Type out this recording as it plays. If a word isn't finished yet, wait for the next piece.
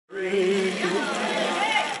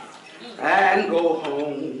and go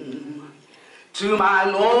home to my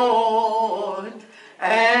Lord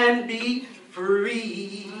and be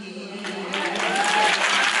free.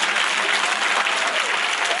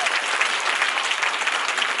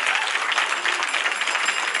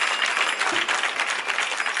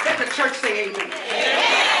 Let the church say amen.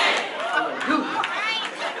 Hallelujah.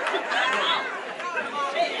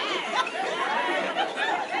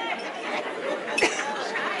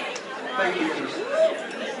 Thank you, Jesus.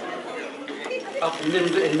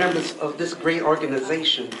 And members of this great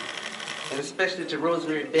organization, and especially to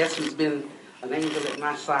Rosemary Best, who's been an angel at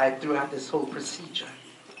my side throughout this whole procedure.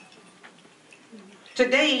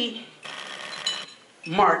 Today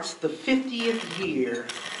marks the 50th year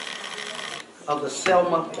of the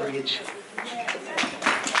Selma Bridge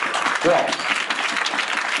walk.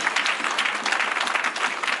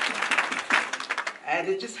 And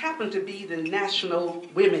it just happened to be the International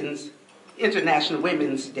Women's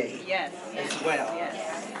Day as well. Yes.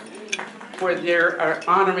 Where they are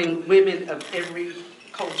honoring women of every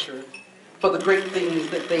culture for the great things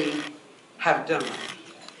that they have done.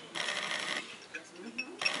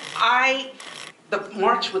 The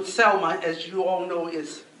March with Selma, as you all know,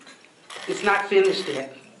 it's not finished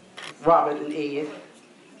yet, Robert and Ed.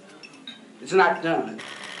 It's not done.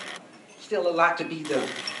 Still a lot to be done.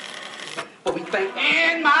 But we thank,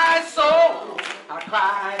 in my soul, I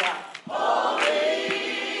cried out, holy.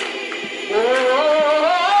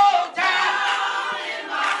 Oh, down in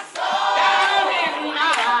my soul, down in my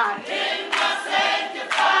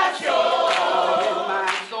sanctified soul,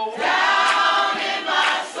 down in my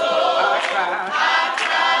soul, I cried,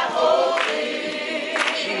 holy.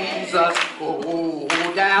 Jesus, oh,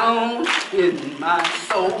 down in my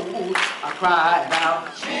soul, I cried out,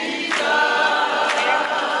 Jesus.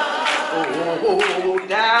 Oh,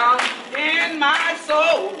 down in my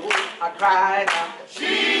soul, I cried out,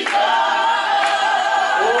 Jesus.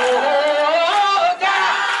 Oh,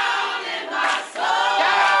 down in my soul,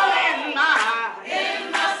 down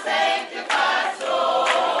in my sanctified soul,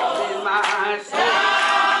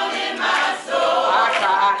 down in my soul, I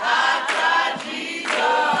cried,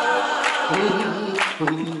 Jesus.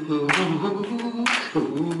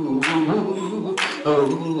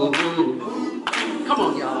 Come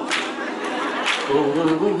on, y'all.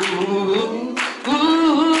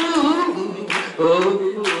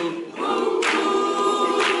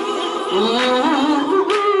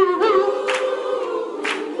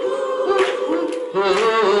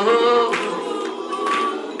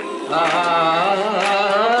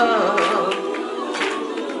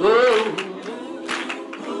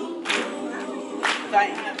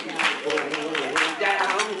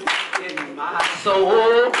 Down in my soul,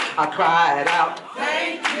 I cried out,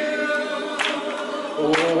 thank you.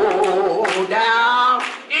 Oh, down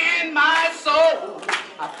in my soul,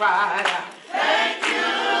 I cried out, thank you.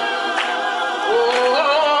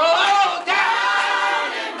 Oh, down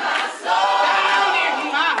in my soul, down in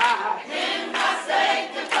my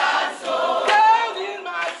sanctified soul, down in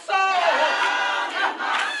my soul,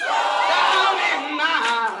 down in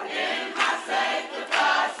my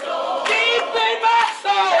sanctified soul, deep in my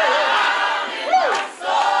soul, down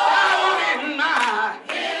in my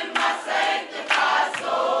sanctified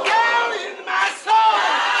soul, down in my soul,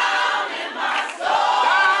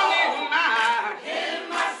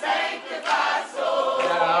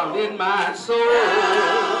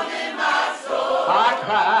 I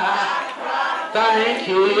cry, thank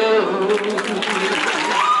you.